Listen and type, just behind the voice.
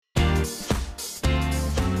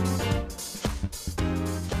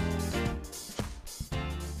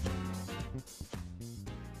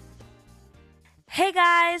Hey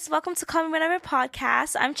guys, welcome to Call Me Whenever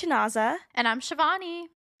podcast. I'm Chinaza. And I'm Shivani.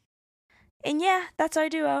 And yeah, that's our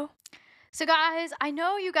duo. So guys, I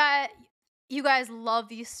know you guys love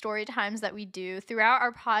these story times that we do throughout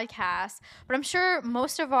our podcast, but I'm sure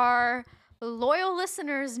most of our loyal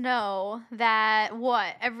listeners know that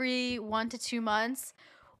every 1 to 2 months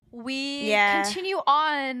we continue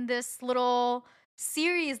on this little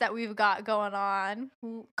series that we've got going on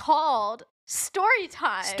called Story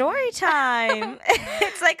Time. Story Time.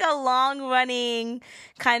 It's like a long running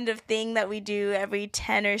kind of thing that we do every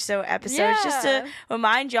 10 or so episodes just to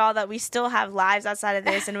remind y'all that we still have lives outside of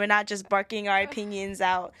this and we're not just barking our opinions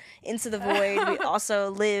out into the void. We also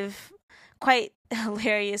live quite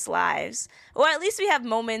hilarious lives, or at least we have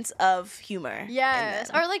moments of humor.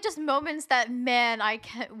 Yes, or like just moments that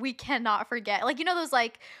we cannot forget. Like, you know, those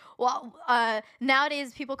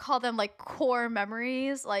nowadays people call them like core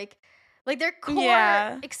memories, like they're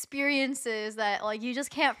core experiences that like you just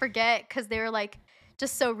can't forget because they were like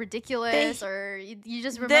just so ridiculous, or you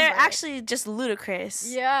just remember. They're actually just ludicrous.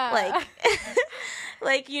 Yeah,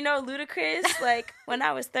 like you know, Ludacris. Like when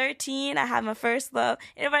I was 13, I had my first love.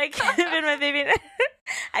 Anybody could have been my baby.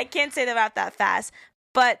 I can't say that fast.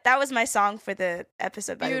 But that was my song for the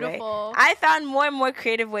episode, by the way. I found more and more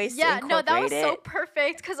creative ways to incorporate it. Yeah, no, that was so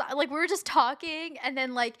perfect because like we were just talking and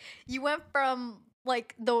then like you went from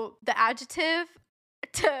like the adjective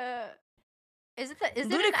to is it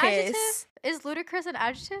an adjective? Is ludicrous an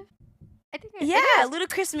adjective? I think it is.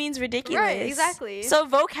 Ludicrous means ridiculous. Right, exactly. So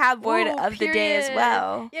vocab word of the day as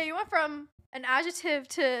well. Yeah, you went from an adjective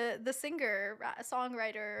to the singer,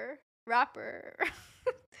 songwriter, rapper.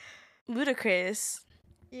 Ludicrous.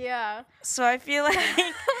 Yeah. So I feel like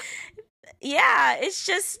yeah, it's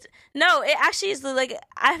just it actually is like,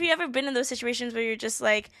 have you ever been in those situations where you're just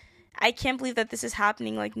like, I can't believe that this is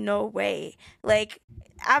happening, like no way. Like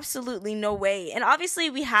absolutely no way. And obviously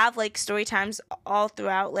we have like story times all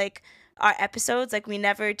throughout like our episodes. Like we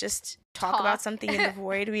never just talk about something in the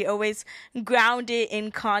void. We always ground it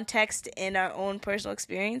in context in our own personal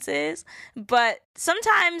experiences. But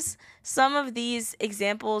sometimes some of these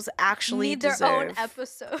examples actually deserve their own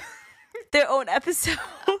episode. Their own episode.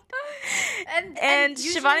 and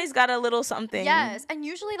usually, Shivani's got a little something. Yes, and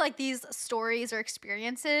usually like these stories or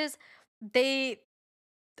experiences, the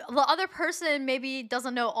other person maybe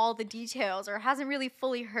doesn't know all the details or hasn't really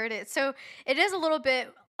fully heard it. So it is a little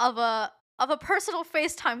bit of a personal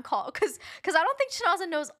FaceTime call because I don't think Chinaza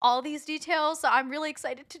knows all these details. So I'm really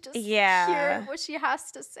excited to just hear what she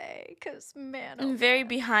has to say because, man. I'm very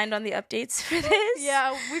behind on the updates for this.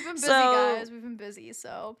 Yeah, we've been busy, guys. We've been busy,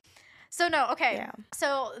 So no, okay. Yeah.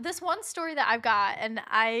 So this one story that I've got, and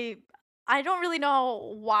I don't really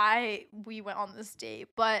know why we went on this date,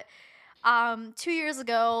 but 2 years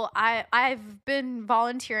ago, I've been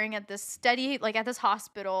volunteering at this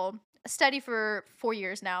hospital, steady for 4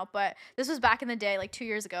 years now, but this was back in the day, like 2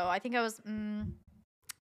 years ago. I think I was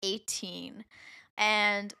 18,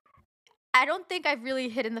 and I don't think I've really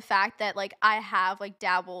hidden the fact that like I have like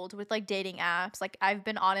dabbled with like dating apps. Like I've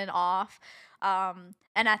been on and off.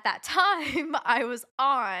 And at that time I was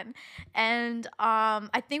on, and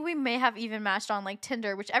I think we may have even matched on like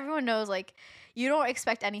Tinder, which everyone knows like you don't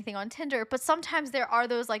expect anything on Tinder, but sometimes there are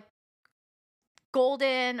those like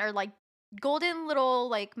golden little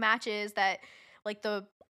like matches that like the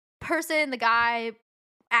guy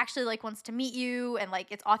actually like wants to meet you, and like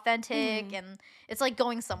it's authentic and it's like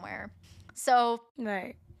going somewhere. So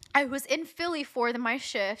I was in Philly before my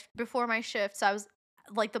shift, so I was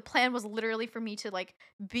like, the plan was literally for me to like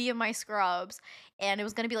be in my scrubs, and it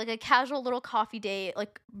was gonna be like a casual little coffee date,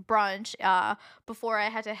 like brunch, before I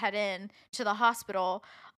had to head in to the hospital.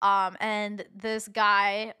 And this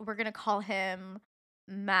guy, we're gonna call him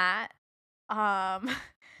Matt.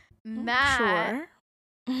 Matt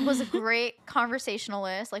was a great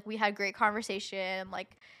conversationalist. Like we had great conversation,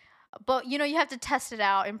 like, but you know, you have to test it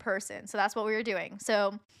out in person. So that's what we were doing.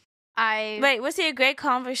 So was he a great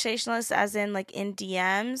conversationalist as in like in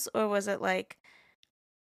DMs, or was it like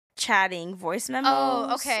chatting, voice memos?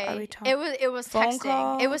 Oh, okay. It was phone texting.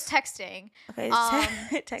 calls? It was texting. Okay,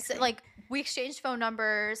 texting. So, like we exchanged phone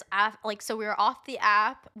numbers. So we were off the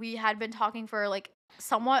app. We had been talking for like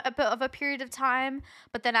somewhat a bit of a period of time,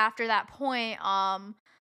 but then after that point,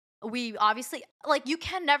 we obviously, like, you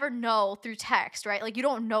can never know through text, right? Like, you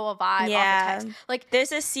don't know a vibe off of text. Like,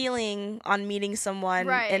 there's a ceiling on meeting someone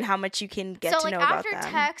and how much you can get to know about them. So, like,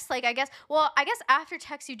 after text, like, I guess after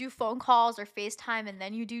text, you do phone calls or FaceTime, and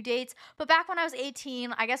then you do dates. But back when I was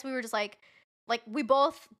 18, I guess we were just, like, we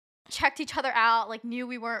both checked each other out, like, knew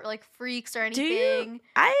we weren't, like, freaks or anything.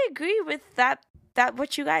 I agree with that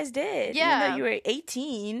what you guys did. Yeah. Even though you were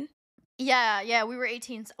 18. Yeah, we were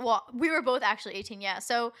 18. Well, we were both actually 18, yeah.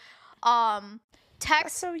 So, That's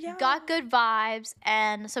Tex so young. got good vibes,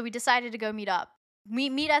 and so we decided to go meet up. We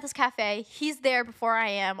meet at this cafe. He's there before I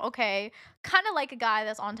am. Okay. Kind of like a guy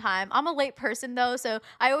that's on time. I'm a late person though, so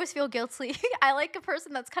I always feel guilty. I like a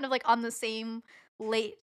person that's kind of like on the same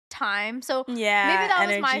late time. So Yeah, maybe that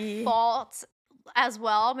was energy. my fault as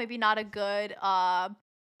well. Maybe not a good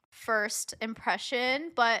first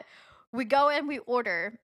impression, but we go and we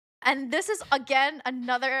order. And this is again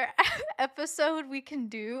another episode we can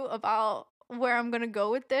do about where I'm going to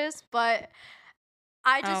go with this, but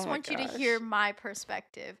I just Oh my want you to gosh. hear my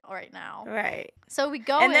perspective right now. Right. So we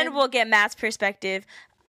go And then in- we'll get Matt's perspective.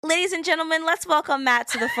 Ladies and gentlemen, let's welcome Matt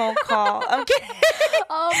to the phone call. I'm kidding.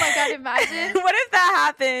 Oh my God, imagine. What if that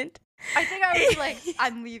happened? I think I would be like,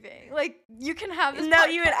 I'm leaving. Like, you can have this. No,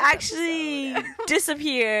 you would podcast actually episode.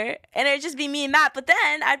 disappear, and it'd just be me and Matt. But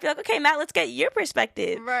then I'd be like, okay, Matt, let's get your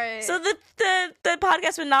perspective. Right. So the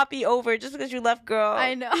podcast would not be over just because you left, girl.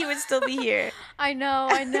 I know. He would still be here. I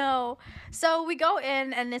know. So we go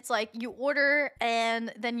in and it's like you order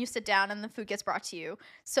and then you sit down and the food gets brought to you.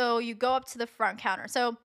 So you go up to the front counter.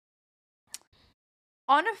 So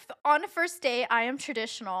on a first date, I am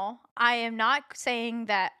traditional. I am not saying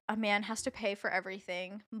that a man has to pay for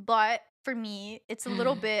everything, but for me, it's a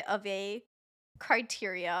little bit of a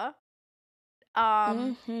criteria.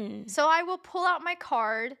 Mhm. So I will pull out my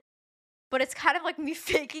card, but it's kind of like me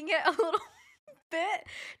faking it a little bit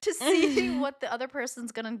to see what the other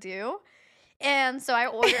person's gonna do. And so I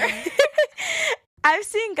order. I've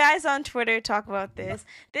seen guys on Twitter talk about this.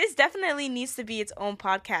 This definitely needs to be its own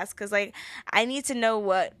podcast because, like, I need to know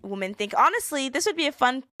what women think. Honestly, this would be a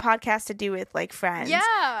fun podcast to do with, like, friends.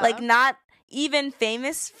 Yeah. Like, not even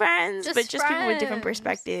famous friends, Just but just people with different friends.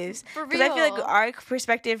 perspectives. For Because I feel like real. our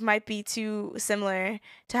perspective might be too similar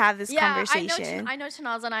to have this conversation. I know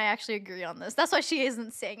Tanaz and I actually agree on this. That's why she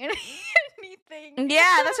isn't saying anything.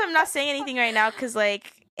 Yeah, that's why I'm not saying anything right now because,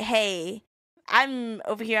 like, hey, I'm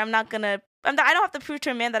over here. I don't have to prove to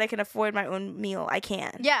a man that I can afford my own meal. I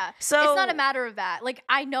can. Yeah. So it's not a matter of that. Like,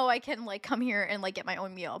 I know I can, like, come here and, like, get my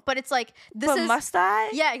own meal. But it's like, But must I?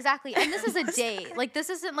 Yeah, exactly. And this is a date. Like, this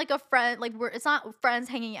isn't like a friend. Like, it's not friends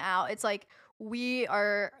hanging out. It's like we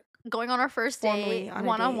are going on our first Formally date, on a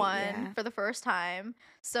one-on-one date, yeah. for the first time.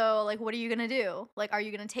 So, like, what are you gonna do? Like, are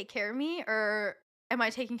you gonna take care of me or am I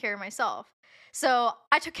taking care of myself? So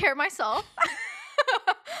I took care of myself.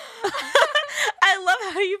 I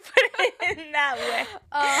love how you put it in that way.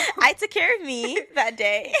 I took care of me that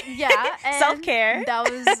day. Yeah, and Self-care. That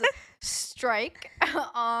was strike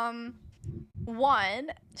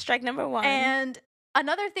one. Strike number one. And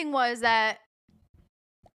another thing was that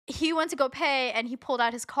he went to go pay and he pulled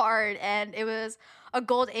out his card and it was a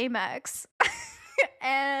gold Amex.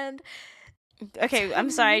 And okay,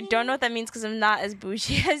 I'm sorry. I don't know what that means because I'm not as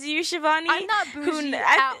bougie as you, Shivani. I'm not bougie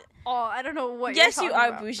at all. I don't know what Yes, you're you talking are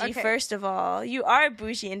about. bougie, Okay. first of all. You are a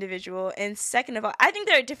bougie individual. And second of all, I think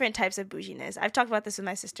there are different types of bouginess. I've talked about this with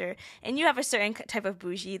my sister. And you have a certain type of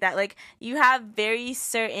bougie that, like, you have very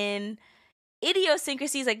certain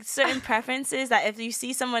idiosyncrasies, like, certain preferences that if you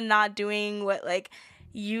see someone not doing what, like,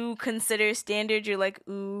 you consider standard, you're like,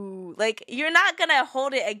 ooh. Like, you're not gonna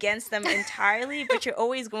hold it against them entirely, but you're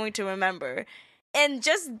always going to remember. And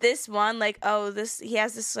just this one, like, oh, he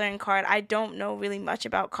has this certain card. I don't know really much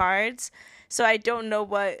about cards, so I don't know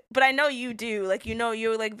but I know you do. Like, you know,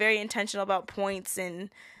 you're, like, very intentional about points and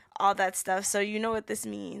all that stuff, so you know what this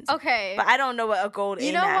means. Okay. But I don't know what a gold Amex.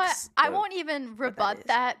 You know what? I or- won't even that rebut is.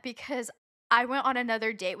 that because I went on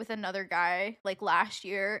another date with another guy like last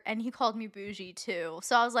year and he called me bougie too.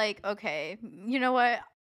 So I was like, okay, you know what?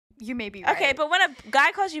 You may be right. Okay, but when a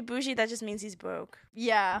guy calls you bougie, that just means he's broke.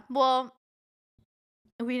 Yeah. Well,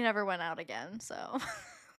 we never went out again, so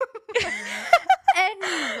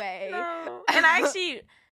anyway. No. And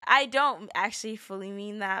I don't actually fully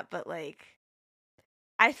mean that, but, like,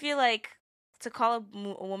 I feel like to call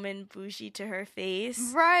a woman bougie to her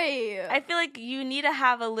face, Right. I feel like you need to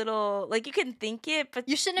have a little, like, you can think it, but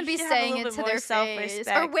You shouldn't be should have a saying little it bit to more their face.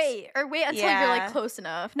 self-respect. Or wait until you're like Yeah. close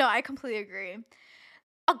enough. No, I completely agree.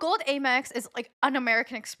 A gold Amex is like an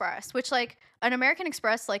American Express, which like an American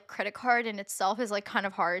Express like credit card in itself is like kind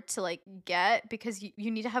of hard to like get because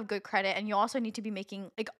you need to have good credit and you also need to be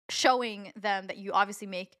making like showing them that you obviously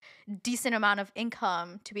make decent amount of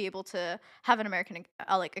income to be able to have an American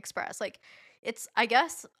like Express. Like it's I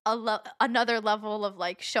guess another level of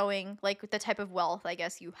like showing like the type of wealth I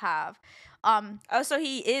guess you have. Oh, so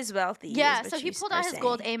he is wealthy. Yeah, is so what he you pulled are out his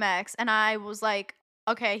gold saying. Amex, and I was like,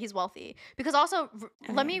 okay, he's wealthy. Because also,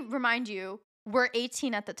 let me remind you, we're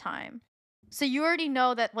 18 at the time. So you already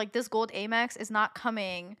know that, like, this gold Amex is not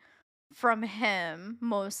coming from him,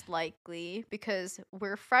 most likely, because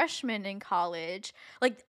we're freshmen in college.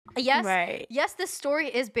 Like, yes, Right. yes, this story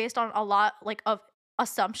is based on a lot like of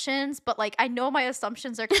assumptions, but like I know my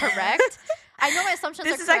assumptions are correct. I know my assumptions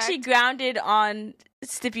This are is correct. actually grounded on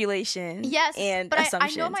stipulation. Yes, and but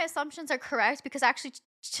assumptions. I know my assumptions are correct because actually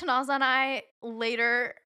Chanaza and I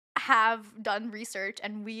later have done research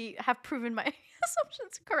and we have proven my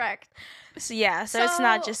assumptions correct. So yeah, so it's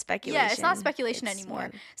not just speculation. Yeah, it's not speculation It's anymore.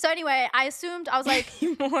 one- So anyway, I assumed, I was like,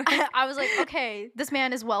 More. I was like, okay, this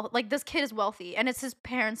man is this kid is wealthy and it's his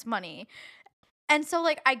parents' money. And so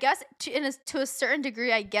like, I guess to a certain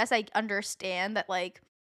degree, I guess I understand that like,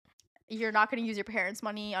 you're not going to use your parents'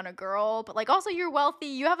 money on a girl, but like also you're wealthy.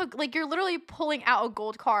 You have you're literally pulling out a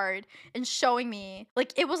gold card and showing me.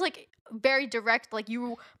 Like it was like very direct. Like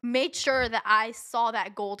you made sure that I saw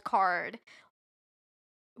that gold card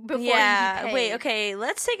before you paid. Wait, okay,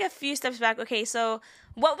 let's take a few steps back. Okay, so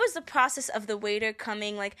what was the process of the waiter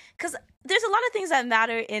coming? Like, because there's a lot of things that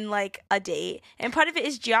matter in like a date, and part of it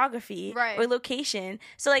is geography Right. or location.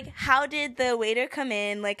 So like, how did the waiter come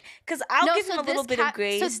in? Like, because I'll give him a little bit of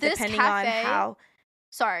grace depending on how.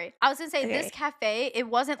 Sorry, I was gonna say Okay. this cafe. It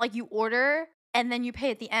wasn't like you order and then you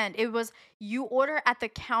pay at the end. It was you order at the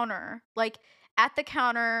counter. Like at the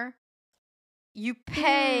counter, you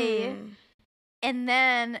pay. Hmm. And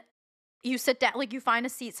then you sit down, like you find a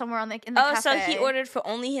seat somewhere in the cafe. So he ordered for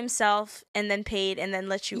only himself and then paid and then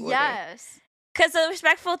let you order. Yes. Because the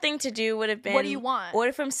respectful thing to do would have been, What do you want?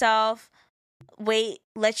 Order for himself, wait,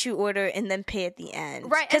 let you order, and then pay at the end.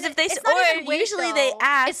 Right. Because and if they it's not even wait, usually they though.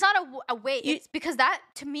 ask. It's not a wait. It's because that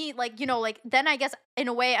to me, like like then I guess in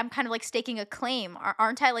a way I'm kind of like staking a claim,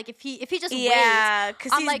 aren't I? Like if he just waits, Yeah,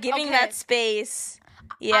 because I'm he's like, giving okay. that space.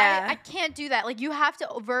 Yeah. I can't do that. Like you have to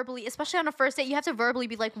verbally, especially on a first date, you have to verbally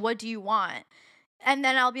be like, "What do you want?" And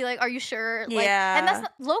then I'll be like, "Are you sure?" Like, and that's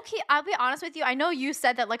not, low key. I'll be honest with you. I know you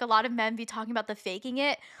said that like a lot of men be talking about the faking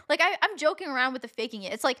it. Like I'm joking around with the faking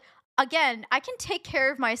it. It's like again, I can take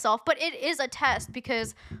care of myself, but it is a test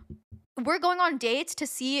because we're going on dates to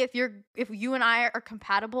see if you and I are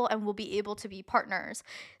compatible and we'll be able to be partners.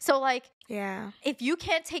 So like, yeah. if you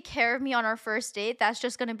can't take care of me on our first date, that's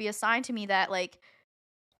just gonna be a sign to me that like.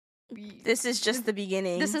 This is just the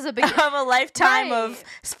beginning. This is a of beginning a lifetime Right. of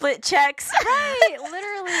split checks. Right,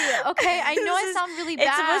 literally. Okay, I know I sound really bad.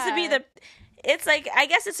 It's supposed to be it's like, I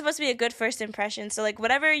guess it's supposed to be a good first impression. So like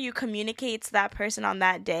whatever you communicate to that person on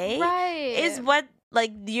that day right. is what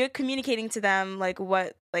like you're communicating to them, like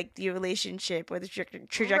what like your relationship or the trajectory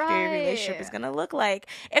of your relationship is gonna look like.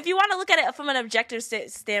 If you want to look at it from an objective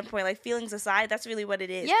standpoint, like feelings aside, that's really what it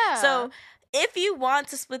is. Yeah. So if you want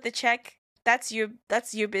to split the check, that's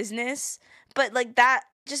your business. But like that,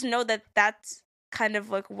 just know that that's kind of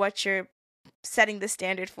like what you're setting the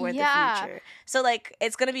standard for in the future. So like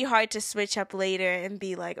it's gonna be hard to switch up later and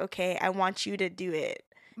be like, okay, I want you to do it.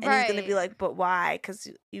 And he's gonna be like, but why? Because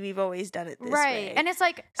we've always done it this way. And it's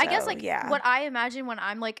like, I guess like yeah. what I imagine when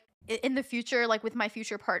I'm like in the future, like with my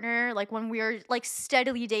future partner, like when we're like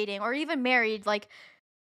steadily dating or even married, like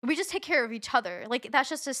we just take care of each other. Like that's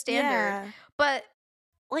just a standard. Yeah. But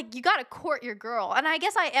like you gotta court your girl. And I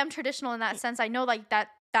guess I am traditional in that sense. I know like that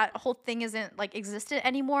whole thing isn't like existent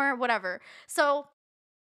anymore, whatever. So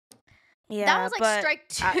Yeah, that was like strike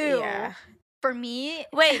two yeah. for me.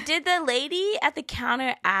 Wait, did the lady at the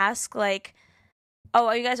counter ask like, oh,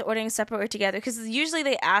 are you guys ordering separate or together? Because usually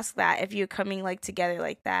they ask that if you're coming like together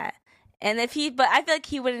like that. And but I feel like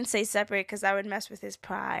he wouldn't say separate because that would mess with his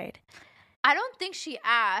pride. I don't think she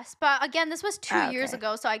asked, but again, this was 2 years Okay.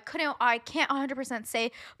 ago, so I can't 100%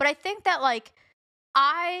 say, but I think that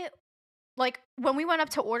when we went up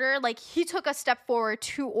to order, like he took a step forward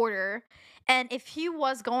to order, and if he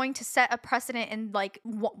was going to set a precedent and like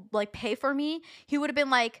pay for me, he would have been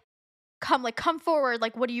like, come forward,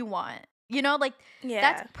 like what do you want? You know, like Yeah.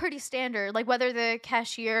 that's pretty standard. Like whether the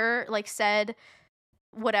cashier like said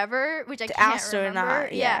whatever, which I can't asked or remember.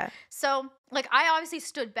 not, yeah. So like I obviously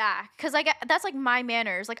stood back because that's like my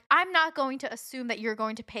manners. Like I'm not going to assume that you're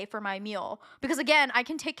going to pay for my meal because again, I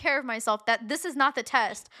can take care of myself. That this is not the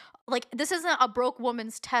test. Like this isn't a broke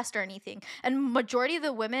woman's test or anything. And majority of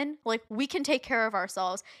the women, like we can take care of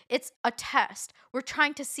ourselves. It's a test. We're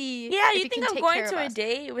trying to see. Yeah, if you think can I'm take going care to of a us.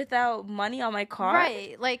 date without money on my card?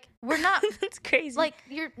 Right. Like we're not That's crazy. like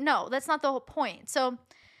no, that's not the whole point. So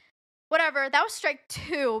whatever, that was strike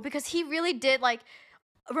two because he really did like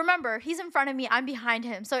remember, he's in front of me, I'm behind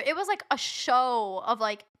him. So it was like a show of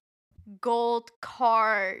like gold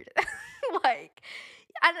card. like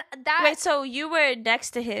and that Wait, so you were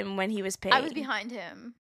next to him when he was paying? I was behind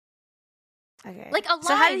him. Okay. Like a line.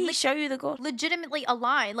 So how did he like, show you the gold? legitimately a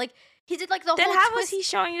line. Like he did like the Then whole how twist. was he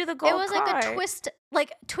showing you the gold It was card?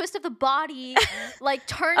 like a twist of the body, like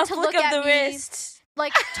turn A to flick look of at the me. wrist.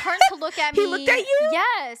 Like turn to look at He me. looked at you?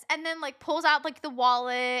 Yes. And then like pulls out like the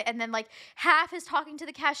wallet, and then like half is talking to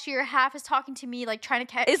the cashier, half is talking to me, like trying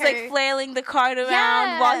to It's like flailing the card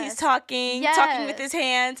around while he's Yes. talking with his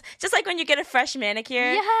hands. Just like when you get a fresh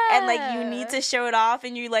manicure and like you need to show it off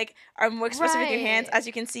and you like are more expressive with your hands. Right. As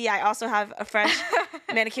you can see, I also have a fresh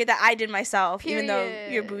manicure that I did myself, even though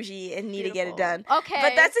you're Period. bougie and need to get it Beautiful. done. Okay.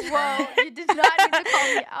 But that's well, you did not need to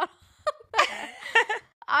call me out.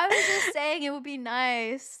 I was just saying it would be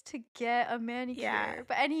nice to get a manicure. Yeah.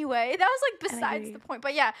 But anyway, that was like besides agree. the point.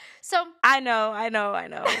 But yeah, so I know. I'm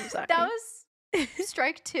sorry. that was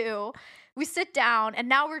strike 2. We sit down and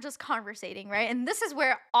now we're just conversating, right? And this is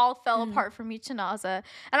where all fell apart for me, Chinaza.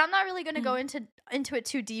 And I'm not really going to go into it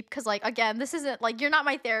too deep because, like, again, this isn't like, you're not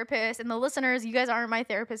my therapist, and the listeners, you guys aren't my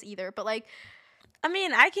therapist either. But like, I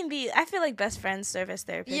mean, I feel like best friends serve as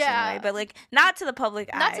therapists in Yeah. a way, but like not to the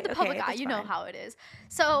public eye. not to the public Okay, eye, that's you know fine. how it is.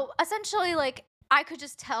 So essentially, like, I could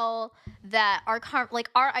just tell that our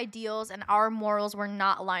ideals and our morals were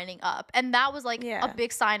not lining up, and that was like Yeah. a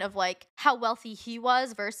big sign of like how wealthy he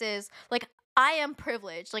was versus like I am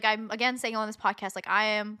privileged. Like I'm again saying on this podcast, like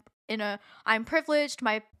I'm privileged.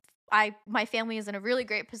 My family is in a really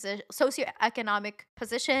great position, socioeconomic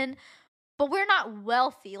position, but we're not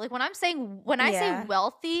wealthy. Like when I say Yeah.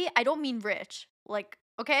 wealthy, I don't mean rich. Like,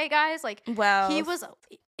 okay, guys, like Well,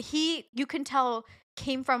 you can tell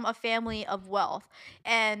came from a family of wealth,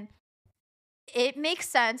 and it makes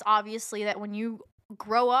sense obviously that when you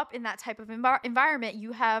grow up in that type of environment,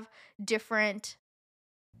 you have different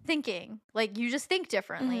thinking. Like you just think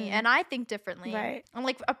differently, and I think differently. Right. And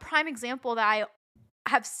like a prime example that I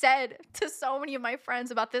have said to so many of my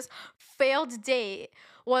friends about this failed date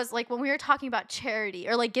was like when we were talking about charity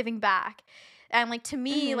or like giving back. And like to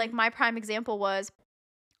me, like my prime example was,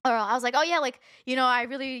 or I was like, oh yeah, like, you know, I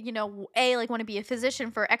really, you know, like want to be a physician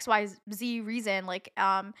for XYZ reason. Like,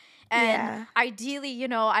 and Yeah. ideally, you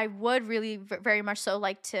know, I would really very much so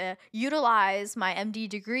like to utilize my MD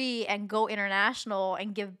degree and go international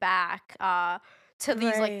and give back to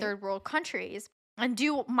these like Right. third world countries and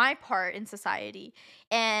do my part in society.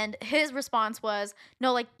 And his response was,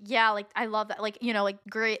 no, like, yeah, like, I love that. Like, you know, like,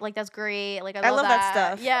 great. Like, that's great. Like, I love that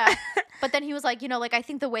stuff. Yeah. But then he was like, you know, like, I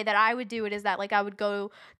think the way that I would do it is that, like, I would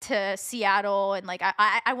go to Seattle and, like,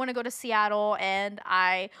 I want to go to Seattle and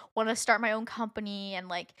I want to start my own company and,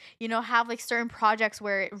 like, you know, have, like, certain projects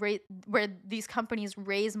where where these companies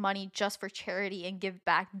raise money just for charity and give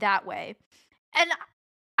back that way. And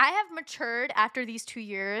I have matured after these 2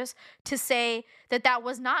 years to say that that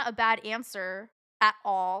was not a bad answer at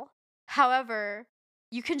all. However,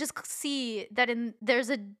 you can just see that there's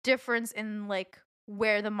a difference in like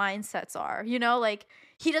where the mindsets are, you know, like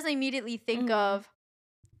he doesn't immediately think of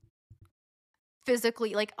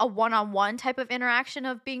physically like a one-on-one type of interaction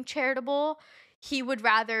of being charitable. He would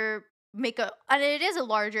rather and it is a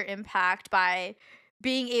larger impact by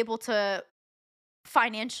being able to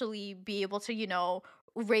financially be able to, you know,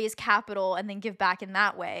 raise capital and then give back in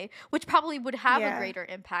that way, which probably would have a greater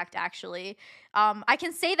impact actually. I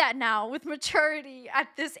can say that now with maturity at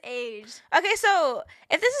this age. Okay, so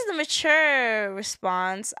if this is the mature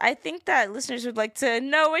response, I think that listeners would like to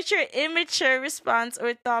know what your immature response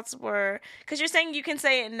or thoughts were. Because you're saying you can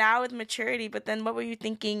say it now with maturity, but then what were you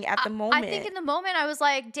thinking at the moment? I think in the moment I was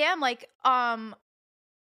like, damn, like,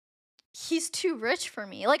 he's too rich for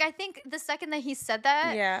me. Like, I think the second that he said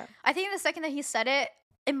that, I think the second that he said it,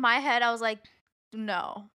 in my head, I was like,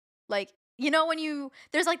 no. Like, you know, when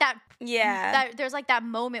there's like that, there's like that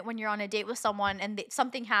moment when you're on a date with someone and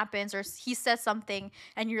something happens or he says something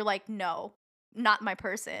and you're like, no, not my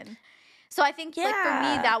person. So I think like for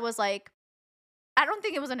me, that was like, I don't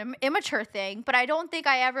think it was an immature thing, but I don't think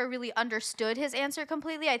I ever really understood his answer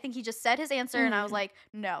completely. I think he just said his answer and I was like,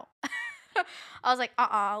 no. I was like,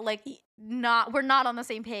 like we're not on the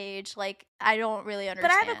same page. Like, I don't really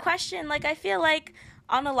understand. But I have a question. Like, I feel like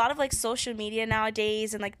on a lot of like social media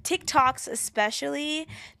nowadays and like TikToks especially,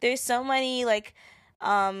 there's so many like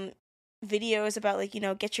videos about like, you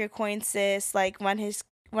know, get your coin sis, like run his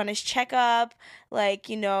checkup, like,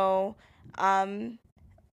 you know, and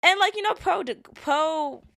like, you know,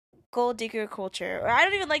 pro gold digger culture. Or I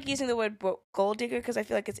don't even like using the word gold digger because I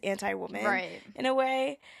feel like it's anti-woman in a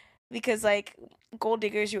way. Because, like, gold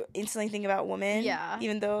diggers, you instantly think about women. Yeah.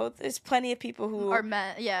 Even though there's plenty of people who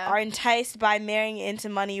are enticed by marrying into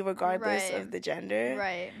money regardless of the gender.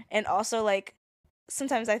 Right. And also, like,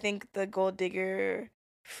 sometimes I think the gold digger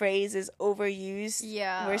phrase is overused.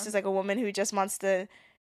 Yeah. Versus, like, a woman who just wants to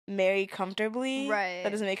marry comfortably. Right.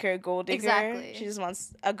 That doesn't make her a gold digger. Exactly. She just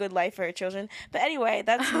wants a good life for her children. But anyway,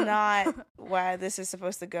 that's not where this is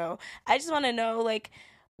supposed to go. I just want to know, like,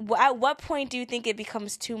 at what point do you think it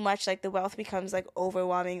becomes too much, like the wealth becomes like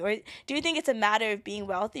overwhelming? Or do you think it's a matter of being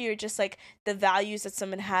wealthy, or just like the values that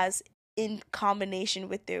someone has in combination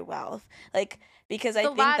with their wealth? Like, because I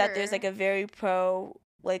think that there's like a very pro,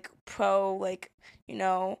 you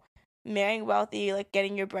know, marrying wealthy, like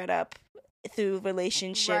getting your bread up through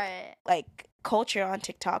relationship, Right. like culture on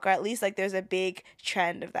TikTok, or at least like there's a big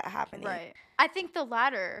trend of that happening. Right. I think the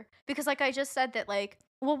latter, because like I just said that, like,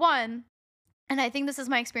 well, one, and I think this is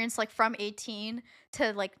my experience, like, from 18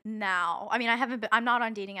 to like now. I mean, I'm not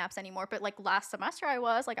on dating apps anymore, but like last semester I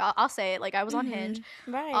was, like, I'll say it, like, I was on Hinge.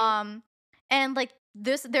 Right. And like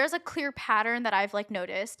there's a clear pattern that I've like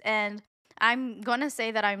noticed, and I'm gonna say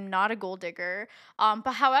that I'm not a gold digger.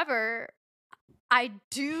 But however, I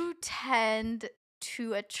do tend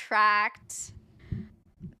to attract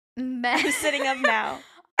men. I'm sitting up now.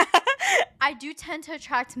 I do tend to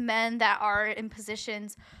attract men that are in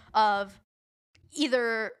positions of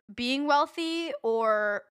either being wealthy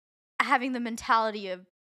or having the mentality of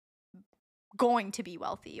going to be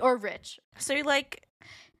wealthy or rich. So you're like,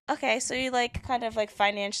 okay, so you're like kind of like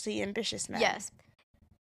financially ambitious men. Yes.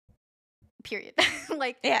 Period.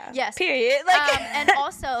 Like, yeah. Yes. Period. Like, and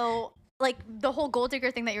also, like, the whole gold digger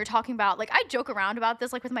thing that you're talking about, like, I joke around about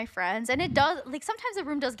this, like, with my friends, and it does, like, sometimes the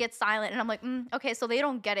room does get silent, and I'm like, okay, so they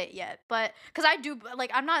don't get it yet, but, because I do,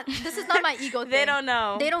 like, I'm not, this is not my ego thing. They don't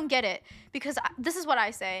know. They don't get it, because this is what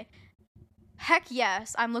I say. Heck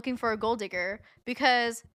yes, I'm looking for a gold digger,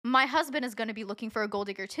 because my husband is going to be looking for a gold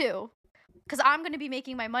digger, too, because I'm going to be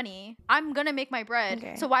making my money. I'm going to make my bread,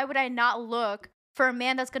 Okay. so why would I not look for a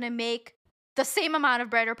man that's going to make the same amount of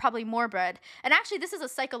bread or probably more bread? And actually, this is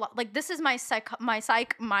this is my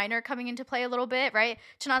psych minor coming into play a little bit, right?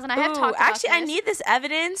 Chanaz and I have talked about actually, this. I need this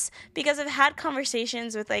evidence because I've had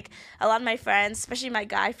conversations with like a lot of my friends, especially my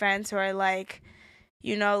guy friends, who are like,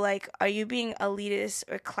 you know, like, are you being elitist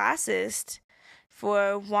or classist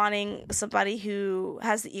for wanting somebody who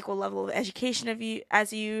has the equal level of education of you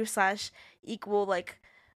as you / equal like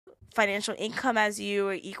financial income as you,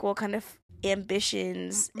 or equal kind of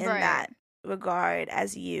ambitions in that regard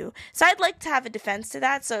as you? So I'd like to have a defense to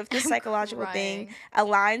that. So if this psychological thing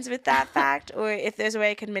aligns with that fact, or if there's a way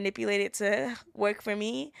I can manipulate it to work for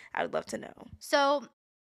me, I would love to know. So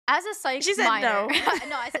as a psych She said minor, no.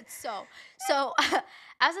 no, I said so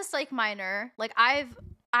as a psych minor, like, I've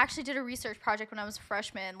actually did a research project when I was a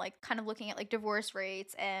freshman, like, kind of looking at like divorce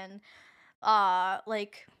rates and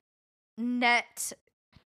like net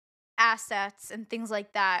assets and things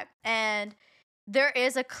like that, and there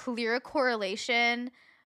is a clear correlation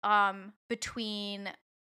between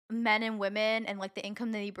men and women and like the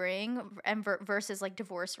income that they bring and versus like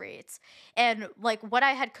divorce rates. And like what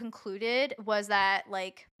I had concluded was that,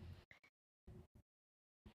 like,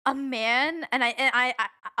 a man, and I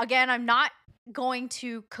again, I'm not going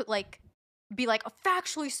to like be like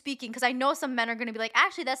factually speaking, because I know some men are going to be like,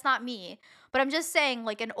 actually that's not me, but I'm just saying,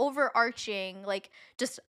 like, an overarching, like,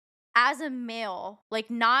 just as a male, like,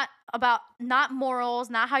 not morals,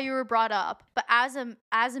 not how you were brought up, but as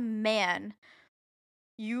a man,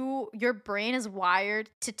 your brain is wired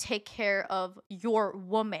to take care of your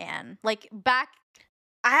woman. Like, back,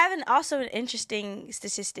 I have an interesting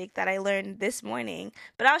statistic that I learned this morning,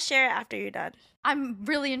 but I'll share it after you're done. I'm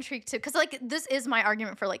really intrigued too, because like this is my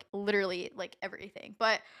argument for like literally like everything,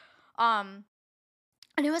 but and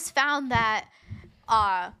it was found that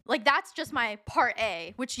like, that's just my part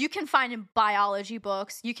A, which you can find in biology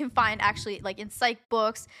books. You can find actually like in psych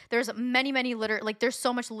books. There's many there's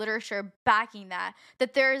so much literature backing that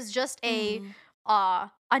there is just a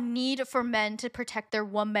need for men to protect their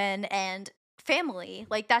woman and family.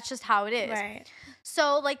 Like, that's just how it is. Right.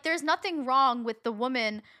 So like, there's nothing wrong with the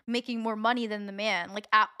woman making more money than the man, like,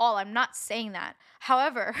 at all. I'm not saying that.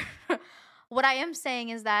 However, what I am saying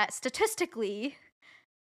is that statistically,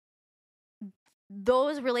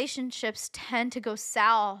 those relationships tend to go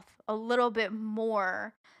south a little bit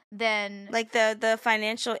more than, like, the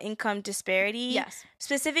financial income disparity. Yes.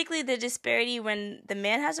 Specifically the disparity when the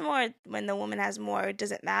man has more, when the woman has more.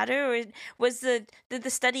 Does it matter? Or did the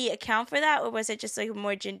study account for that, or was it just like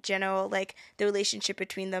more general, like the relationship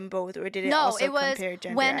between them both, or did it also compare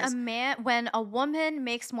gender? When a woman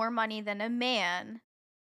makes more money than a man,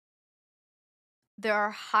 there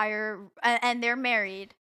are higher, and they're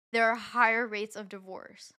married, there are higher rates of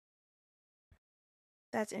divorce.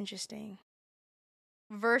 That's interesting.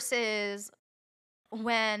 Versus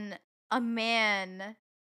when a man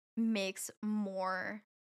makes more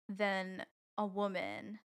than a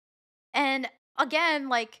woman. And again,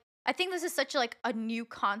 like, I think this is such like a new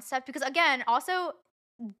concept because again, also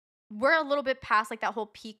we're a little bit past like that whole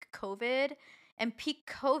peak COVID, and peak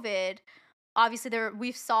COVID, obviously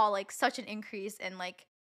we saw like such an increase in like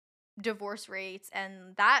divorce rates,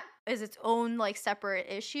 and that is its own like separate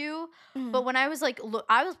issue. Mhm. But when I was like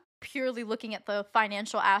I was purely looking at the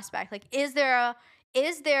financial aspect, like is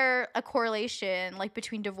there a correlation like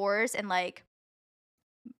between divorce and like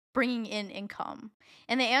bringing in income?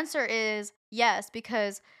 And the answer is yes,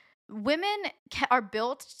 because women are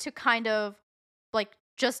built to kind of like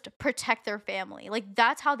just protect their family. Like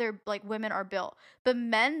that's how they're like women are built. But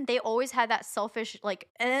men, they always had that selfish like,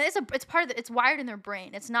 and it's part of it's wired in their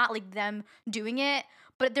brain. It's not like them doing it,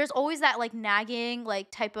 but there's always that like nagging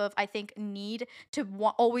like type of, I think, need to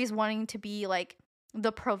always wanting to be like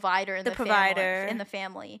the provider in The the provider. family, in the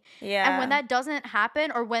family. Yeah. And when that doesn't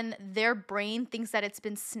happen, or when their brain thinks that it's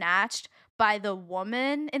been snatched by the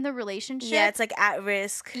woman in the relationship, yeah, it's like at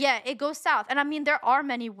risk. yeah, it goes south. And I mean, there are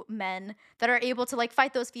many men that are able to like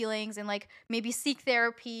fight those feelings and like maybe seek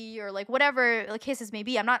therapy or like whatever the cases may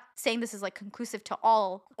be. I'm not saying this is like conclusive to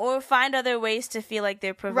all. Or find other ways to feel like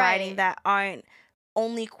they're providing Right. that aren't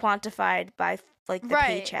only quantified by like the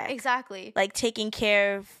Right, paycheck. exactly. Like taking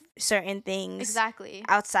care of certain things Exactly.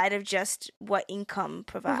 outside of just what income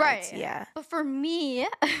provides. Right. Yeah. But for me,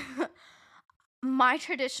 my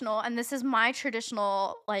traditional, and this is my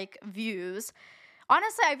traditional like views.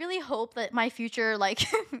 Honestly, I really hope that my future like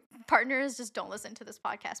partners just don't listen to this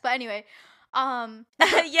podcast. But anyway,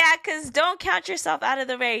 yeah, because don't count yourself out of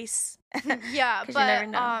the race. yeah, 'Cause but you never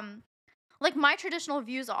know. like my traditional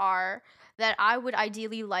views are that I would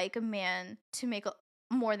ideally like a man to make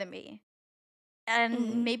more than me. And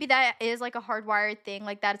Mhm. maybe that is like a hardwired thing,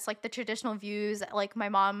 like that it's like the traditional views. Like my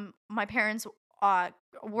parents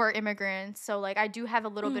were immigrants, so like I do have a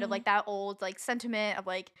little bit of like that old like sentiment of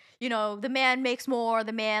like, you know, the man makes more,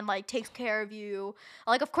 the man like takes care of you.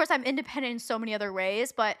 Like of course I'm independent in so many other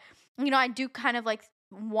ways, but you know, I do kind of like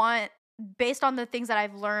want, based on the things that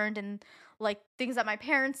I've learned and like things that my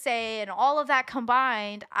parents say and all of that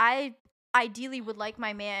combined, I ideally would like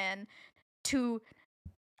my man to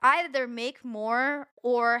either make more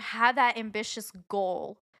or have that ambitious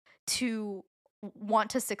goal to want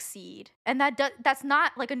to succeed. And that's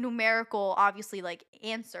not like a numerical obviously like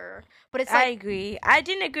answer, but it's I like agree. I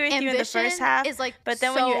didn't agree with you in the first ambition half, is like but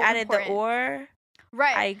then when you so added important. the or,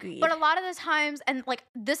 Right. I agree. But a lot of the times, and like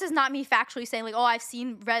this is not me factually saying like, oh, I've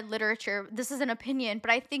read literature. This is an opinion, but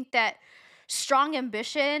I think that strong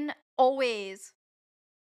ambition always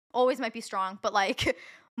might be strong, but like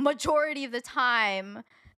majority of the time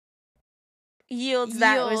yields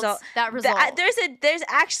that result. There's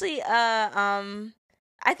actually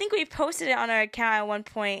I think we posted it on our account at one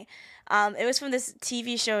point. It was from this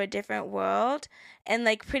TV show A Different World, and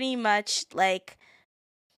like pretty much like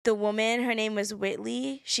the woman, her name was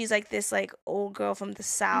Whitley. She's like this like old girl from the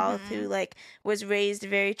South who like was raised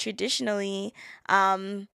very traditionally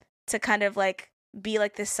to kind of like be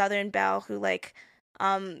like this Southern belle who like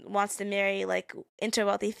wants to marry like into a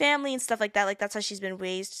wealthy family and stuff like that. Like that's how she's been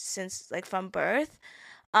raised since like from birth.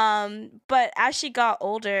 But as she got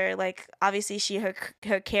older, like obviously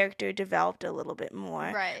her character developed a little bit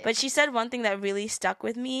more. Right. But she said one thing that really stuck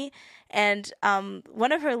with me, and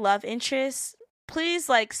one of her love interests. Please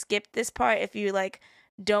like skip this part if you like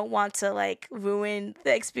don't want to like ruin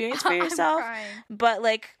the experience for yourself. I'm crying. But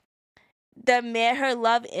like her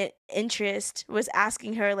love interest was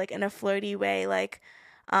asking her like in a flirty way like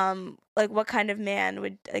what kind of man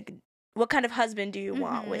would like what kind of husband do you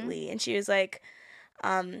want, Whitley? And she was like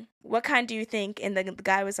what kind do you think? And the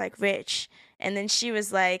guy was like rich. And then she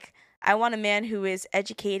was like, I want a man who is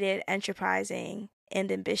educated, enterprising,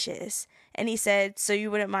 and ambitious. And he said, so you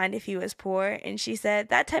wouldn't mind if he was poor? And she said,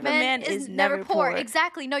 that type of man is never poor.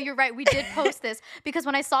 Exactly. No, you're right. We did post this because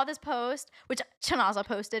when I saw this post, which Chanaza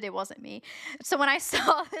posted, it wasn't me. So when I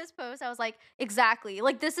saw this post, I was like, exactly.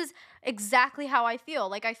 Like this is exactly how I feel.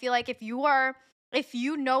 Like I feel like if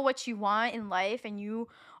you know what you want in life and you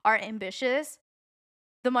are ambitious,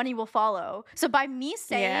 the money will follow. So by me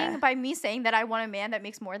saying that I want a man that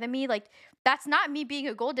makes more than me, like that's not me being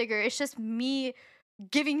a gold digger. It's just me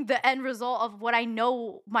giving the end result of what I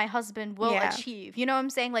know my husband will achieve. You know what I'm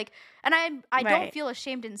saying? Like, and I don't feel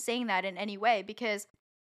ashamed in saying that in any way because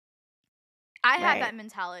I have that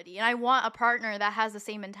mentality and I want a partner that has the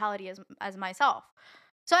same mentality as myself.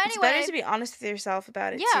 So anyway, it's better to be honest with yourself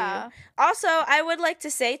about it too. Also, I would like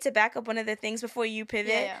to say, to back up one of the things before you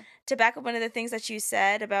pivot, to back up one of the things that you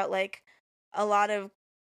said about like a lot of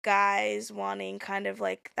guys wanting kind of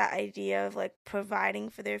like that idea of like providing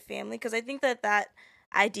for their family, because I think that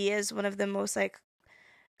idea is one of the most like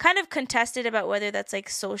kind of contested about whether that's like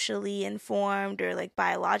socially informed or like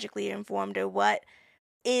biologically informed, or what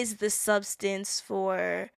is the substance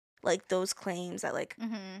for like those claims that like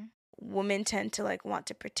women tend to like want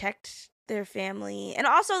to protect their family. And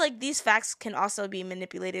also like these facts can also be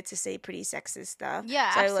manipulated to say pretty sexist stuff.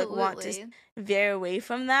 Yeah, so absolutely. I like want to veer away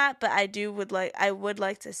from that, but I would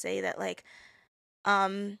like to say that like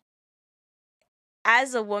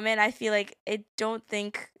as a woman, I feel like I don't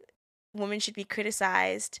think women should be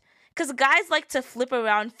criticized, because guys like to flip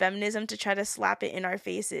around feminism to try to slap it in our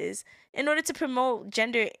faces in order to promote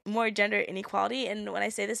more gender inequality. And when I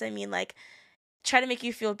say this, I mean like try to make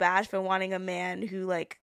you feel bad for wanting a man who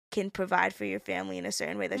like can provide for your family in a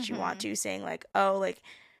certain way that you want to, saying like, oh, like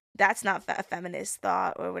that's not a feminist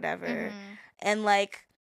thought or whatever. And like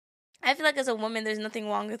I feel like as a woman, there's nothing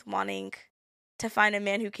wrong with wanting to find a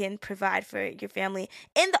man who can provide for your family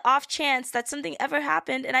in the off chance that something ever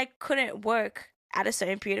happened and I couldn't work at a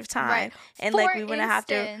certain period of time. Right. And for like we wouldn't have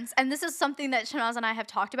to. And this is something that Chanaz and I have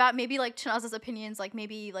talked about. Maybe like Chanaz's opinions like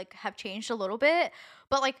maybe like have changed a little bit.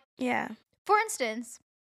 But like, yeah. For instance,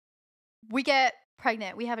 we get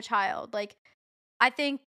pregnant, we have a child. Like, I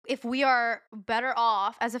think if we are better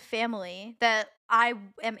off as a family that I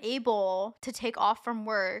am able to take off from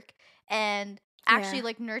work and actually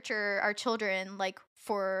like nurture our children like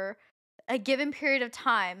for a given period of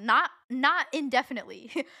time, not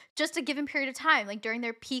indefinitely, just a given period of time, like during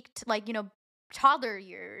their peaked like, you know, toddler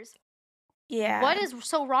years. Yeah. What is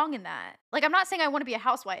so wrong in that? Like, I'm not saying I want to be a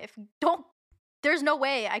housewife. There's no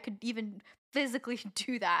way I could even physically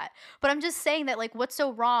do that. But I'm just saying that like what's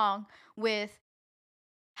so wrong with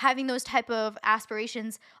having those type of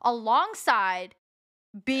aspirations alongside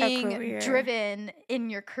being driven in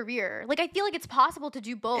your career? Like I feel like it's possible to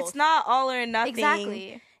do both. It's not all or nothing.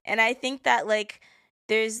 Exactly. And I think that like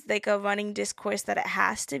there's like a running discourse that it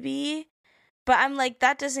has to be. But I'm like,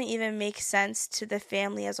 that doesn't even make sense to the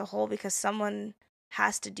family as a whole, because someone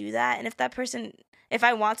has to do that. And if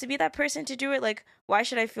I want to be that person to do it, like, why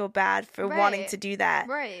should I feel bad for wanting to do that?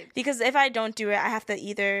 Right. Because if I don't do it, I have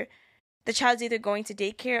to the child's either going to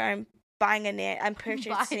daycare or I'm buying a nanny. I'm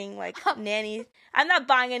purchasing like nanny. I'm not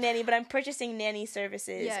buying a nanny, but I'm purchasing nanny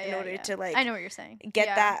services in order to like. I know what you're saying. Get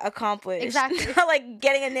that accomplished. Exactly. Not like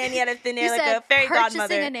getting a nanny out of thin air, like a fairy godmother.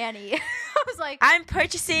 Purchasing a nanny. I was like, I'm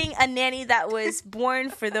purchasing a nanny that was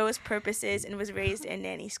born for those purposes and was raised in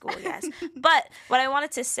nanny school. Yes, but what I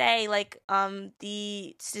wanted to say, like,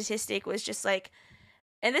 the statistic was just like,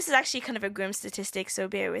 and this is actually kind of a grim statistic, so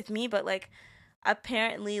bear with me, but like,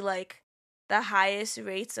 apparently, like, the highest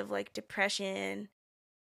rates of like depression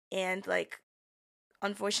and like,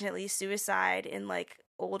 unfortunately, suicide in like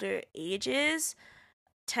older ages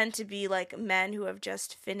tend to be like men who have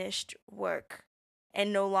just finished work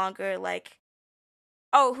and no longer like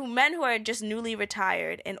men who are just newly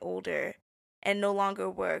retired and older and no longer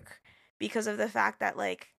work, because of the fact that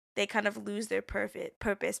like they kind of lose their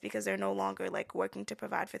purpose because they're no longer like working to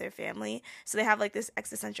provide for their family. So they have like this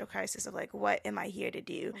existential crisis of like, what am I here to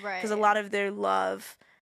do? Right. Because a lot of their love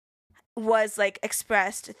was like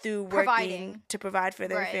expressed through working to provide for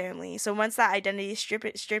their family. So once that identity is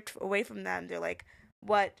stripped away from them, they're like,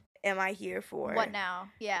 what am I here for? What now?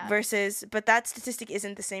 Yeah. But that statistic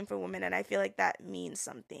isn't the same for women, and I feel like that means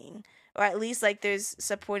something, or at least like there's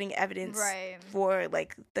supporting evidence for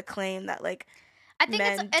like the claim that like I think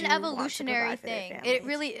it's an evolutionary thing. It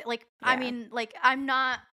really like I mean like I'm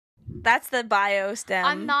not. That's the bio stem.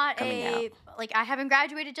 I'm not like I haven't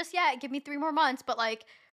graduated just yet. Give me 3 more months, but like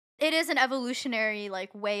it is an evolutionary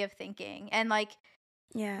like way of thinking, and like.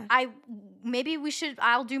 Yeah.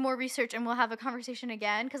 I'll do more research and we'll have a conversation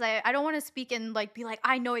again, because I don't want to speak and like be like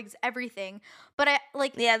I know everything, but I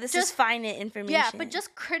like this is finite information. Yeah, but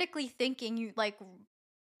just critically thinking, you like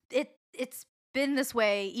it's been this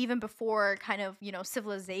way even before kind of, you know,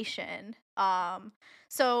 civilization.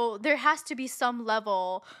 So there has to be some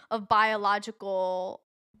level of biological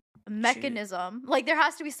mechanism. Like there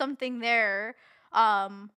has to be something there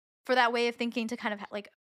for that way of thinking to kind of like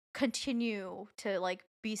continue to like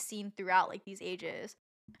be seen throughout like these ages.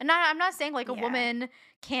 And I'm not saying like a woman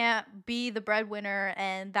can't be the breadwinner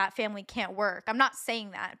and that family can't work. I'm not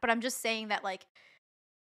saying that, but I'm just saying that like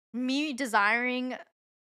me desiring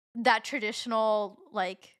that traditional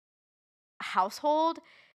like household,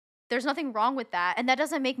 there's nothing wrong with that, and that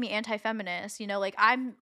doesn't make me anti-feminist, you know. Like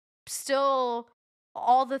I'm still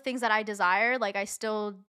all the things that I desire, like I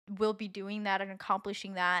still will be doing that and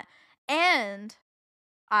accomplishing that. And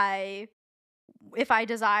if I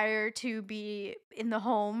desire to be in the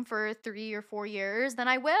home for 3 or 4 years, then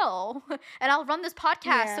I will. And I'll run this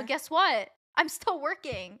podcast. So guess what? I'm still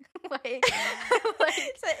working. like,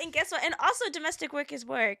 So, and guess what? And also, domestic work is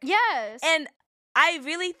work. yes. And I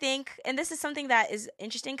really think, and this is something that is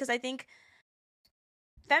interesting, because I think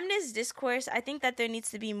feminist discourse, I think that there needs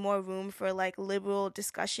to be more room for like liberal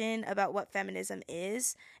discussion about what feminism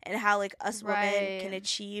is and how like us women can Right.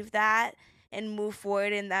 achieve that and move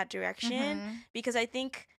forward in that direction. Mhm. Because I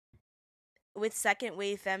think with second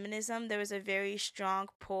wave feminism, there was a very strong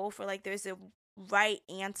pull for like there's a right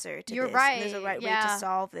answer to You're this, and there's a right. right way to Yeah.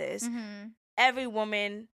 solve this. Mhm. Every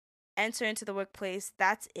woman enter into the workplace,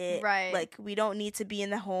 that's it. Right. Like, we don't need to be in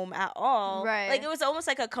the home at all. Right. Like, it was almost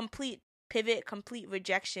like a complete pivot, complete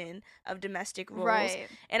rejection of domestic roles. Right.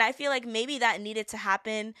 And I feel like maybe that needed to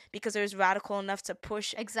happen because it was radical enough to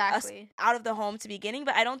push us Exactly. out of the home to beginning.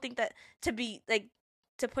 But I don't think that to be like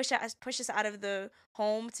to push us out of the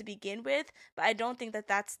home to begin with, but I don't think that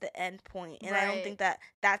that's the end point, and I don't Right. think that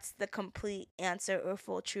that's the complete answer or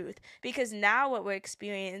full truth, because now what we're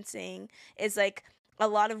experiencing is like a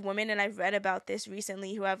lot of women, and I've read about this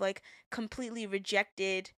recently, who have like completely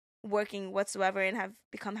rejected working whatsoever and have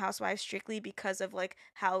become housewives strictly because of like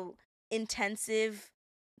how intensive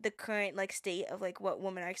the current like state of like what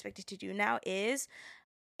women are expected to do now is.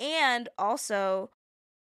 And also,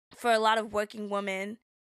 for a lot of working women,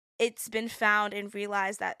 it's been found and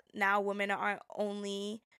realized that now women aren't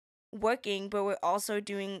only working, but we're also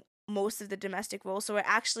doing most of the domestic roles. So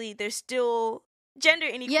there's still gender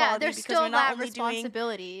inequality, Yeah, there's because still we're not that only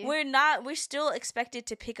responsibility. we're still expected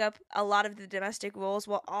to pick up a lot of the domestic roles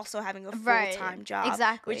while also having a Right. full-time job.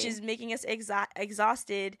 Exactly. Which is making us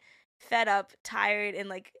exhausted, fed up, tired, and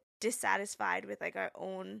like dissatisfied with like our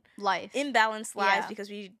own life. imbalanced lives, Yeah. because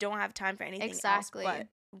we don't have time for anything Exactly. else but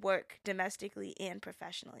work domestically and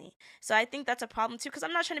professionally. So I think that's a problem too, because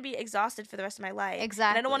I'm not trying to be exhausted for the rest of my life. And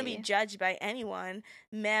I don't want to be Exactly. judged by anyone,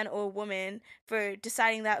 man or woman, for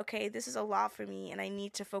deciding that, okay, this is a lot for me and I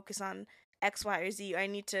need to focus on X, Y, or Z, or I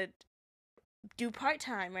need to do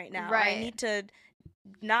part-time right now, or I Right. need to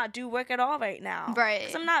not do work at all right now. Right.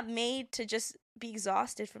 Because I'm not made to just be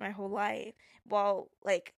exhausted for my whole life. Well,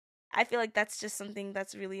 like, I feel like that's just something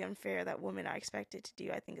that's really unfair that women are expected to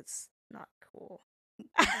do. I think it's not cool.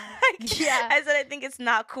 Yeah. I said I think it's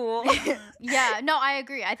not cool. Yeah, no, I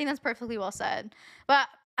agree. I think that's perfectly well said.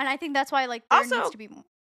 And I think that's why like there Also- needs to be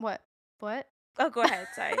what? Oh, go ahead.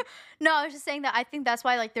 Sorry. No, I was just saying that I think that's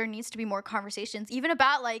why like there needs to be more conversations, even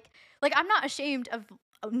about like I'm not ashamed of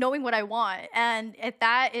knowing what I want, and if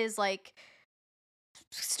that is like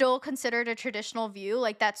still considered a traditional view,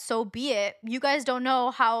 like that's so be it. You guys don't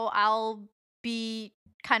know how I'll be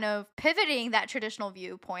kind of pivoting that traditional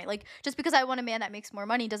viewpoint. Like just because I want a man that makes more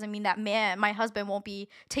money doesn't mean that my husband won't be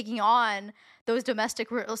taking on those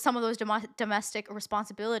some of those domestic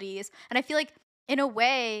responsibilities. And I feel like in a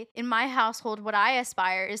way, in my household, what I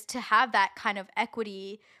aspire is to have that kind of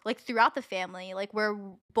equity, like throughout the family, like where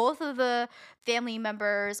both of the family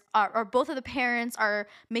members or both of the parents are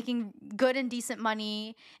making good and decent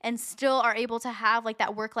money and still are able to have like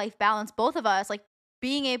that work-life balance. Both of us, like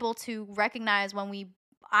being able to recognize when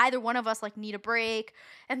either one of us like need a break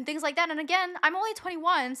and things like that. And again, I'm only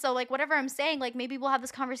 21, so like whatever I'm saying, like maybe we'll have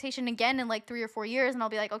this conversation again in like 3 or 4 years and I'll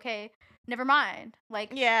be like, okay, never mind.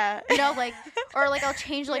 Like, Yeah. you know, like, or like I'll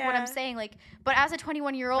change like what Yeah. I'm saying. Like, but as a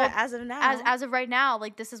 21-year-old, But as of now, as of right now,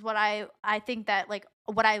 like this is what I think that like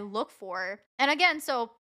what I look for. And again,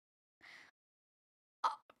 so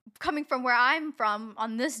coming from where I'm from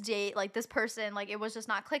on this date, like this person, like it was just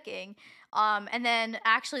not clicking. And then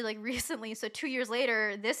actually like recently, so 2 years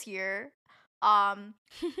later, this year, somehow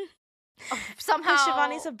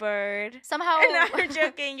Shivani's a bird. somehow No, I'm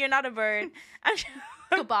joking. You're not a bird. I'm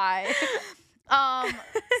goodbye.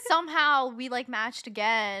 Somehow we like matched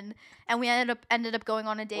again, and we ended up going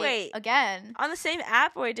on a date Wait. again, on the same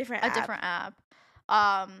app or a different app? a different app.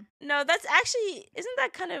 No, that's actually, isn't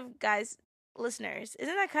that kind of, guys, listeners,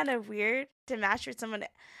 isn't that kind of weird to match with someone?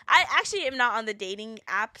 I actually am not on the dating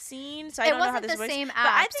app scene, so I it don't know how wasn't this the works. same app.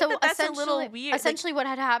 But I think so that's a little essentially- weird. Essentially, what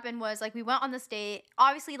had happened was like we went on this date.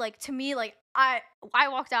 Obviously, like to me, like I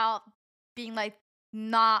walked out being like,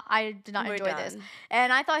 I did not We're enjoy this. done.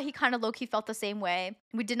 And I thought he kind of low-key felt the same way.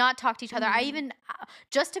 We did not talk to each other. I Mhm. even,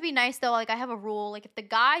 just to be nice though, like I have a rule. Like if the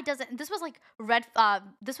guy doesn't, this was like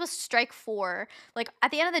this was strike 4. Like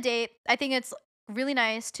at the end of the day, I think it's really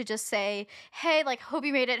nice to just say, hey, like hope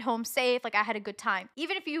you made it home safe. Like I had a good time.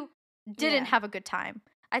 Even if you didn't Yeah. have a good time.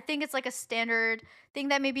 I think it's like a standard thing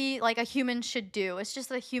that maybe like a human should do. It's just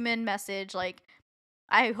a human message. Like,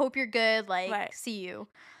 I hope you're good. Like, Right. see you.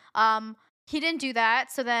 He didn't do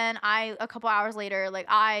that. So then a couple hours later, like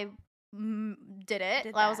I did it.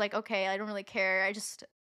 Did I was that. like, okay, I don't really care. I just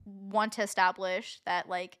want to establish that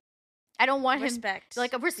like I don't want Respect. him,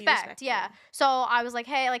 like, a Be respect, respectful. yeah. So I was like,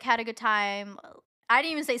 hey, like, had a good time. I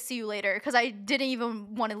didn't even say see you later because I didn't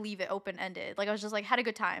even want to leave it open-ended. Like, I was just like, had a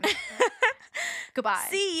good time.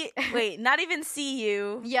 Goodbye. Wait, not even see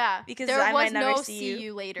you. Yeah. Because there I was might never no see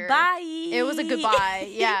you. later. Bye. It was a goodbye.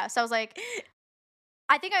 Yeah. So I was like,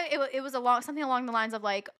 I think it was something along the lines of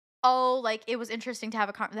like, oh, like it was interesting to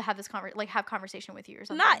have have conversation with you or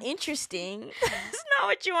something. Not interesting. That's not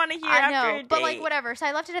what you want to hear I after know, a date. but like whatever. So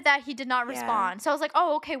I left it at that. He did not respond. So I was like,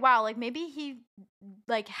 oh, okay, wow. Like maybe he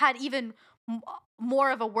like had even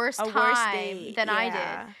more of a worse time than I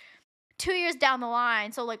did. 2 years down the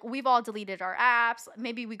line, so like we've all deleted our apps.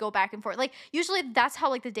 Maybe we go back and forth. Like usually that's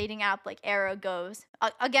how like the dating app like era goes.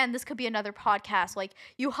 Again, this could be another podcast. Like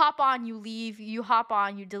you hop on, you leave, you hop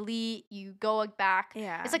on, you delete, you go back.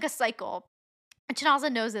 Yeah. It's like a cycle. And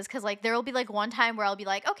Chinaza knows this because like there will be like one time where I'll be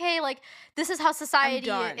like, okay, like this is how society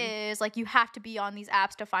is. Like you have to be on these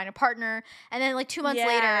apps to find a partner. And then like 2 months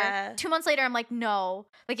later, I'm like, no.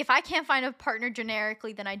 Like if I can't find a partner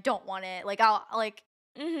generically, then I don't want it. Like I'll like.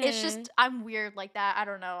 It's just I'm weird like that. I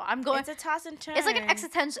don't know. It's a toss and turn. It's like an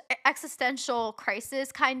existential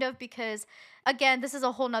crisis kind of because again, this is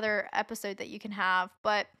a whole nother episode that you can have.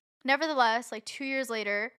 But nevertheless, like 2 years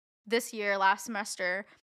later, this year, last semester,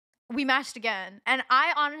 we matched again. And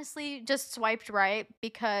I honestly just swiped right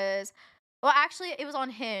because well, actually it was on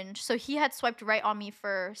Hinge. So he had swiped right on me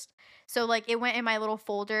first. So like it went in my little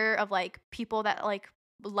folder of like people that like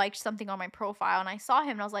liked something on my profile and I saw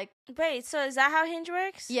him and I was like, wait, so is that how Hinge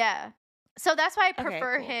works? Yeah. So that's why I Okay,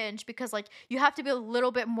 prefer cool. Hinge because like you have to be a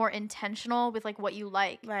little bit more intentional with like what you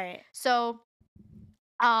like. Right. So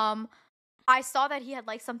I saw that he had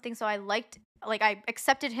liked something, so I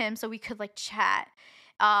accepted him so we could like chat.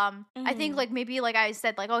 I think like maybe like I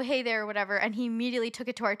said like, oh hey there or whatever, and he immediately took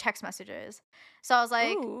it to our text messages. So I was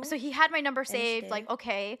like, Ooh. so he had my number saved, like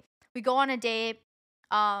okay, we go on a date.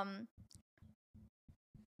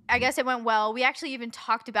 I guess it went well. We actually even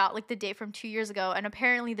talked about like the date from 2 years ago, and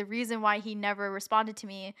apparently the reason why he never responded to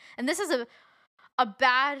me, and this is a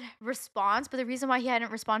bad response, but the reason why he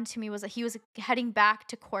hadn't responded to me was that he was heading back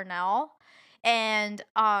to Cornell, and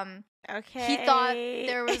he thought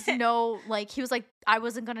there was no like he was like I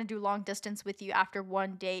wasn't gonna do long distance with you after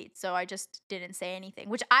one date, so I just didn't say anything.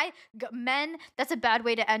 Which men, that's a bad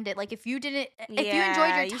way to end it. Like if you enjoyed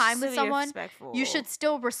your time with someone, you should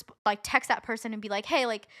still like text that person and be like, hey,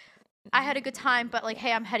 like I had a good time, but like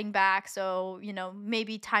hey, I'm heading back, so you know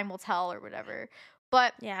maybe time will tell or whatever.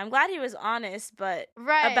 But yeah, I'm glad he was honest, but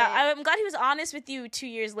right, I'm glad he was honest with you 2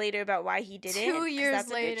 years later about why he did it. 2 years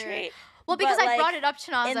later. A good trait. Well, because but, I brought it up,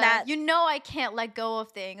 Chinaza. You know I can't let go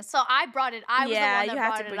of things. So I brought it. I was the one that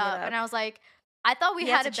brought it up. And I was like, I thought we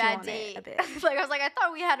had a bad date. Like I was like, I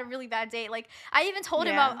thought we had a really bad date. Like I even told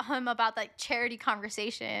him about that charity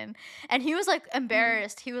conversation. And he was like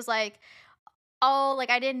embarrassed. He was like, oh,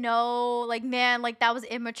 like I didn't know. Like, man, like that was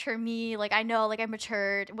immature me. Like I know, like I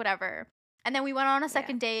matured, whatever. And then we went on a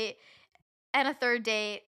second date and a third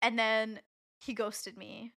date. And then he ghosted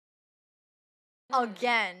me.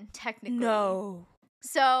 Again, technically. No.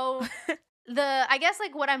 So I guess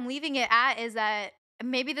like what I'm leaving it at is that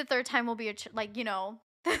maybe the third time will be like, you know.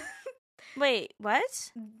 Wait, what?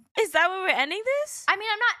 Is that where we're ending this? I mean,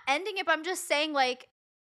 I'm not ending it, but I'm just saying like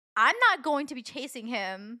I'm not going to be chasing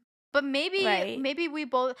him. But maybe we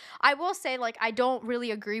both. I will say like I don't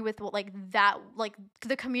really agree with what, like that like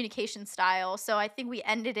the communication style. So I think we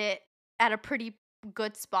ended it at a pretty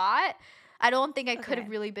good spot. I don't think I could have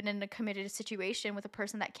really been in a committed situation with a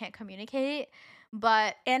person that can't communicate,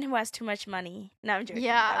 and who has too much money. No, I'm joking.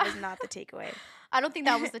 Yeah. That was not the takeaway. I don't think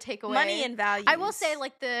that was the takeaway. Money and values. I will say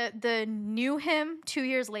like the new him, 2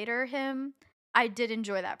 years later him, I did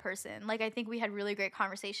enjoy that person. Like I think we had really great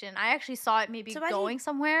conversation. I actually saw it maybe going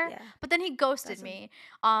somewhere, but then he ghosted me.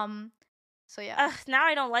 So yeah. Ugh, now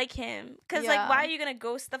I don't like him. Because, like, why are you going to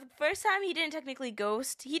ghost? The first time he didn't technically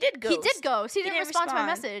ghost. He did ghost. He did ghost. He didn't respond to my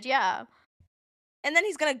message. Yeah. And then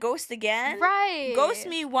he's going to ghost again? Right. Ghost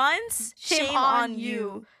me once, shame on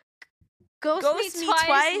you. Ghost me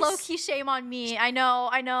twice, low-key shame on me. I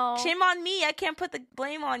know. Shame on me. I can't put the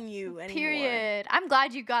blame on you anymore. Period. I'm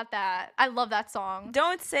glad you got that. I love that song.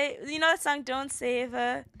 Don't say, you know that song, Don't Save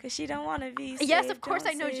Her, because she don't want to be saved. Yes, of course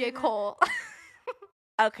I know J. Cole.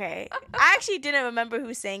 Okay. I actually didn't remember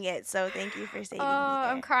who sang it, so thank you for saving me there.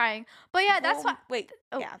 I'm crying. But yeah, that's why. Wait,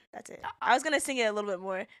 yeah, that's it. I was going to sing it a little bit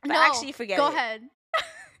more, but actually forget it. Go ahead.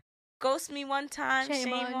 Ghost me one time,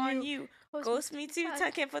 shame on you. Ghost me 2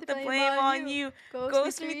 times, can't put the blame on you.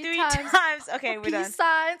 Ghost me 3 times. Okay, we're done. Peace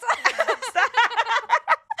signs.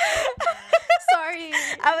 Sorry.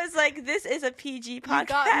 I was like, this is a PG podcast. You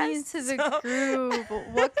got me into the groove.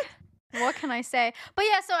 What? What can I say? But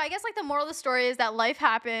yeah, so I guess like the moral of the story is that life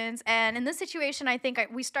happens, and in this situation, I think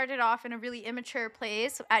we started off in a really immature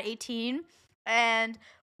place at 18, and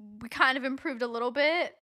we kind of improved a little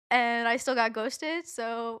bit, and I still got ghosted.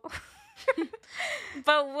 So,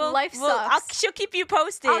 but life sucks. She'll keep you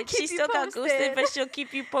posted. Keep she still got ghosted, but she'll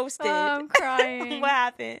keep you posted. I'm crying. What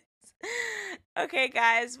happened? Okay,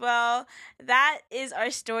 guys. Well, that is our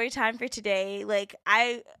story time for today. Like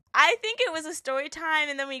I think it was a story time,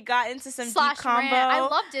 and then we got into some deep combo. Rant. I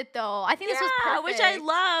loved it though. I think this was perfect. Which I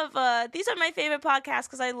love. These are my favorite podcasts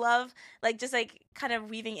because I love like just like kind of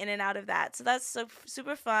weaving in and out of that. So that's so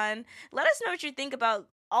super fun. Let us know what you think about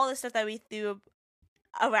all the stuff that we threw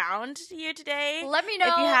around here today. Let me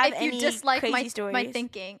know if you dislike my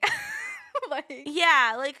thinking.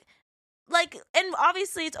 And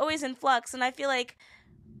obviously it's always in flux, and I feel like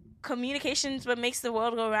communication's what makes the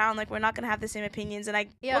world go round. Like, we're not gonna have the same opinions, and I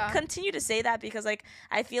will continue to say that because like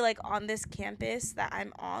I feel like on this campus that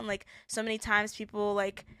I'm on, like so many times people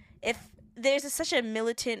like, if there's such a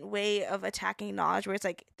militant way of attacking knowledge where it's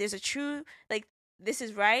like there's a true like this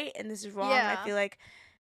is right and this is wrong. I feel like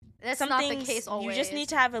that's not the case always. You just need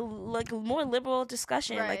to have a more liberal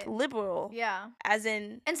discussion, like liberal. As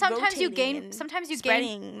in, and sometimes you gain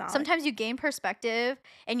perspective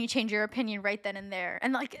and you change your opinion right then and there.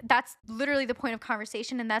 And like that's literally the point of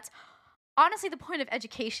conversation, and that's honestly the point of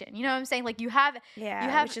education. You know what I'm saying? Like you have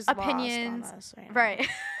opinions, right?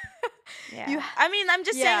 I mean, I'm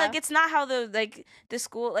just saying like it's not how the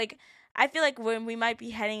school like. I feel like we might be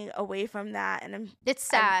heading away from that, and it's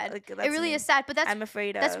sad. It really is sad, but I'm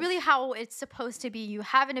afraid of. That's really how it's supposed to be. You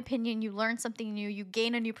have an opinion, you learn something new, you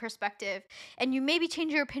gain a new perspective, and you maybe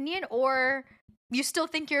change your opinion, or you still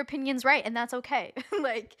think your opinion's right, and that's okay.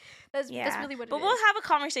 Like that's really what it is. But we'll have a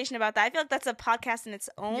conversation about that. I feel like that's a podcast in its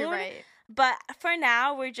own. You're right. But for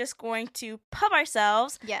now, we're just going to pub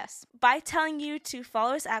ourselves. Yes. By telling you to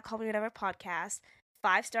follow us at Call Me Whatever Podcast.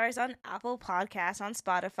 5 stars on Apple Podcasts, on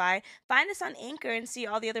Spotify. Find us on Anchor and see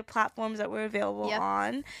all the other platforms that we're available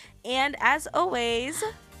on. And as always,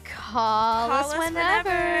 call us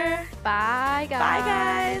whenever. Bye, guys. Bye,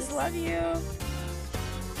 guys. Love you.